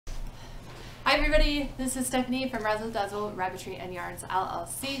Hi everybody, this is Stephanie from Razzle, Dazzle, Rabbitry and Yarns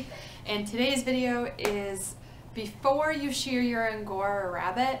LLC, and today's video is before you shear your Angora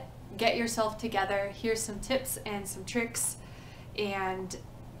rabbit, get yourself together. Here's some tips and some tricks and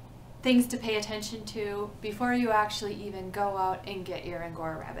things to pay attention to before you actually even go out and get your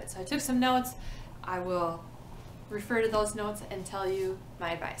Angora rabbit. So I took some notes. I will refer to those notes and tell you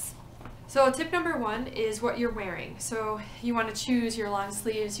my advice. So tip number one is what you're wearing. So you want to choose your long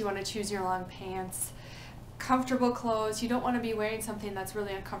sleeves, you want to choose your long pants, comfortable clothes. You don't want to be wearing something that's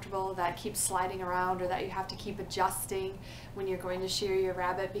really uncomfortable that keeps sliding around or that you have to keep adjusting when you're going to shear your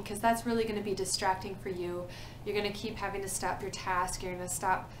rabbit, because that's really going to be distracting for you. You're going to keep having to stop your task, you're going to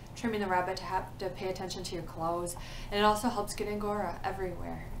stop trimming the rabbit to have to pay attention to your clothes, and it also helps get Angora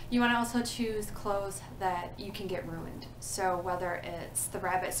everywhere. You want to also choose clothes that you can get ruined. So whether it's the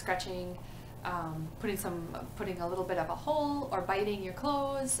rabbit scratching, putting a little bit of a hole, or biting your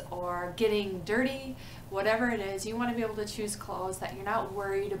clothes, or getting dirty, whatever it is, you want to be able to choose clothes that you're not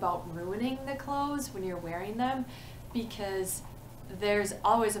worried about ruining the clothes when you're wearing them, because there's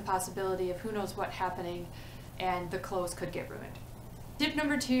always a possibility of who knows what happening and the clothes could get ruined. Tip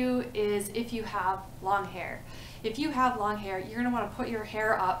number two is if you have long hair. If you have long hair, you're going to want to put your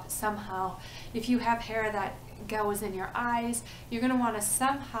hair up somehow. If you have hair that goes in your eyes, you're going to want to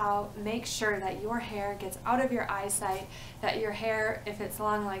somehow make sure that your hair gets out of your eyesight, that your hair, if it's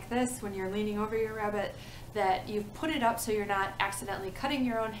long like this, when you're leaning over your rabbit, that you've put it up so you're not accidentally cutting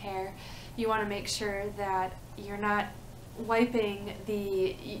your own hair. You want to make sure that you're not wiping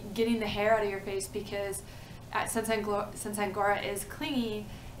getting the hair out of your face, because since Angora is clingy,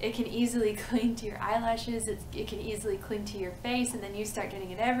 it can easily cling to your eyelashes, it can easily cling to your face, and then you start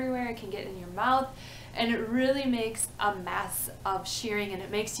getting it everywhere. It can get in your mouth, and it really makes a mess of shearing, and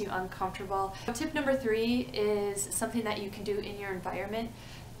it makes you uncomfortable. Tip number three is something that you can do in your environment.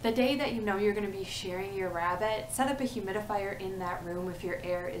 The day that you know you're going to be shearing your rabbit, set up a humidifier in that room if your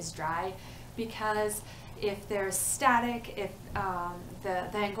air is dry, because if there's static, if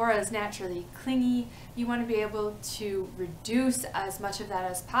the Angora is naturally clingy, you want to be able to reduce as much of that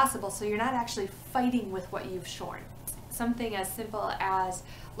as possible so you're not actually fighting with what you've shorn. Something as simple as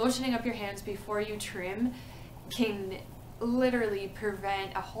lotioning up your hands before you trim can literally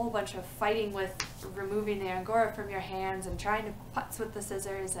prevent a whole bunch of fighting with removing the Angora from your hands and trying to putz with the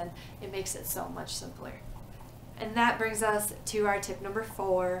scissors, and it makes it so much simpler. And that brings us to our tip number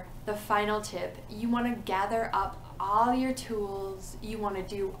four, the final tip. You want to gather up all your tools. You want to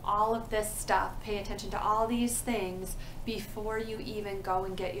do all of this stuff, pay attention to all these things before you even go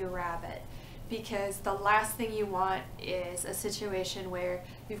and get your rabbit. Because the last thing you want is a situation where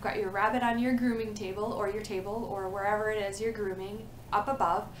you've got your rabbit on your grooming table or wherever it is you're grooming up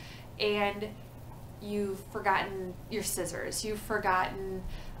above, and you've forgotten your scissors, you've forgotten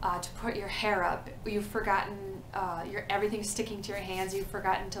to put your hair up, you've forgotten everything's sticking to your hands, you've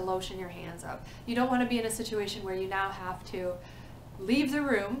forgotten to lotion your hands up. You don't want to be in a situation where you now have to leave the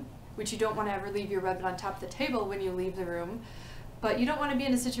room, which you don't want to ever leave your rabbit on top of the table when you leave the room, but you don't want to be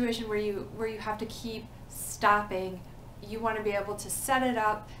in a situation where you have to keep stopping. You want to be able to set it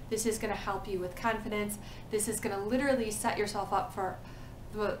up. This is going to help you with confidence. This is going to literally set yourself up for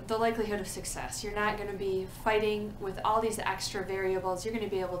the likelihood of success. You're not going to be fighting with all these extra variables. You're going to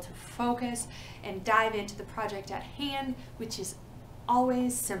be able to focus and dive into the project at hand, which is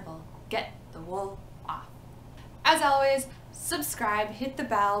always simple. Get the wool off. As always, subscribe, hit the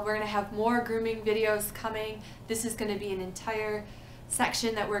bell. We're going to have more grooming videos coming. This is going to be an entire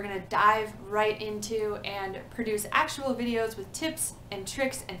section that we're going to dive right into and produce actual videos with tips and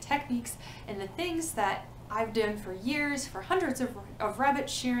tricks and techniques and the things that I've done for years, for hundreds of rabbit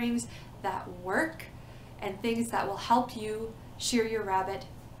shearings that work, and things that will help you shear your rabbit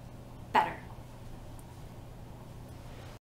better.